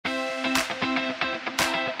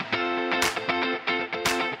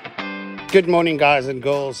Good morning, guys and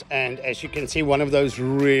girls, and as you can see, one of those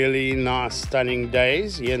really nice stunning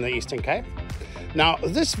days here in the Eastern Cape. Now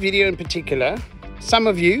this video in particular, some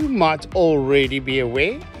of you might already be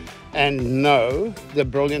aware and know the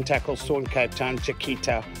brilliant tackle store in Cape Town,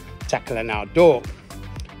 Chiquita Tackle and Outdoor,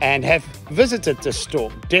 and have visited this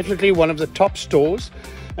store. Definitely one of the top stores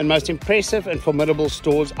and most impressive and formidable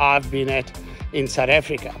stores I've been at in South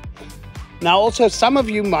Africa. Now also, some of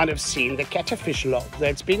you might have seen the catfish log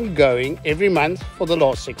that's been going every month for the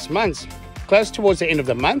last 6 months. Close towards the end of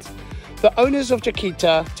the month, the owners of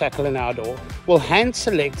Chiquita Tackle and Outdoor will hand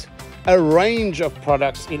select a range of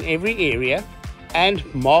products in every area and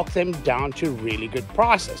mark them down to really good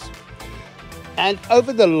prices. And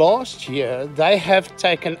over the last year, they have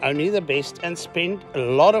taken only the best and spent a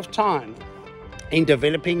lot of time in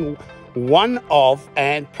developing one of,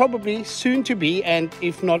 and probably soon to be, and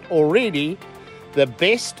if not already, the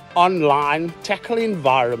best online tackle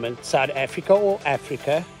environment South Africa or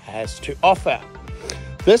Africa has to offer.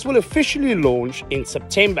 This will officially launch in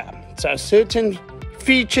September, so certain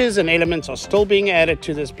features and elements are still being added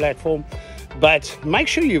to this platform, but make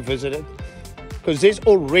sure you visit it because there's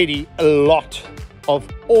already a lot of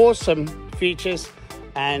awesome features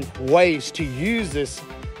and ways to use this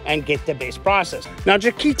and get the best prices. Now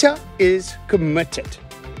Chiquita is committed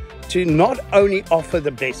to not only offer the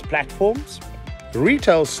best platforms,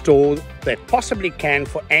 retail store that possibly can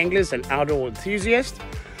for anglers and outdoor enthusiasts,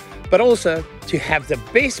 but also to have the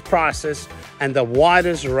best prices and the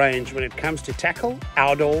widest range when it comes to tackle,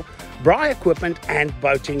 outdoor, braai equipment and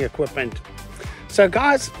boating equipment. So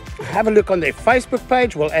guys, have a look on their Facebook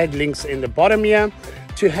page. We'll add links in the bottom here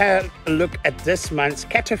to have a look at this month's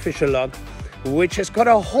catfish log, which has got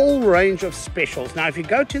a whole range of specials. Now if you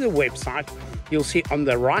go to the website, you'll see on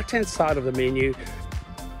the right hand side of the menu,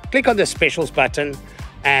 click on the specials button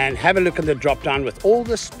and have a look at the drop down with all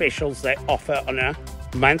the specials they offer on a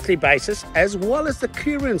monthly basis, as well as the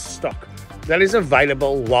clearance stock that is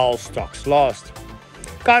available while stocks last.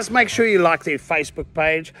 Guys, make sure you like their Facebook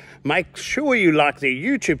page, make sure you like their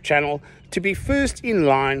YouTube channel to be first in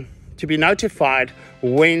line to be notified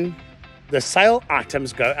when the sale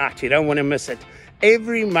items go out. You don't want to miss it.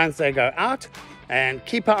 Every month they go out, and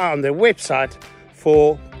keep an eye on their website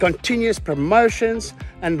for continuous promotions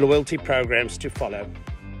and loyalty programs to follow.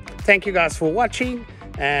 Thank you guys for watching,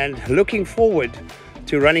 and looking forward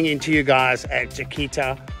to running into you guys at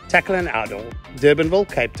Chiquita Tackle and Outdoor, Durbanville,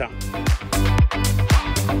 Cape Town.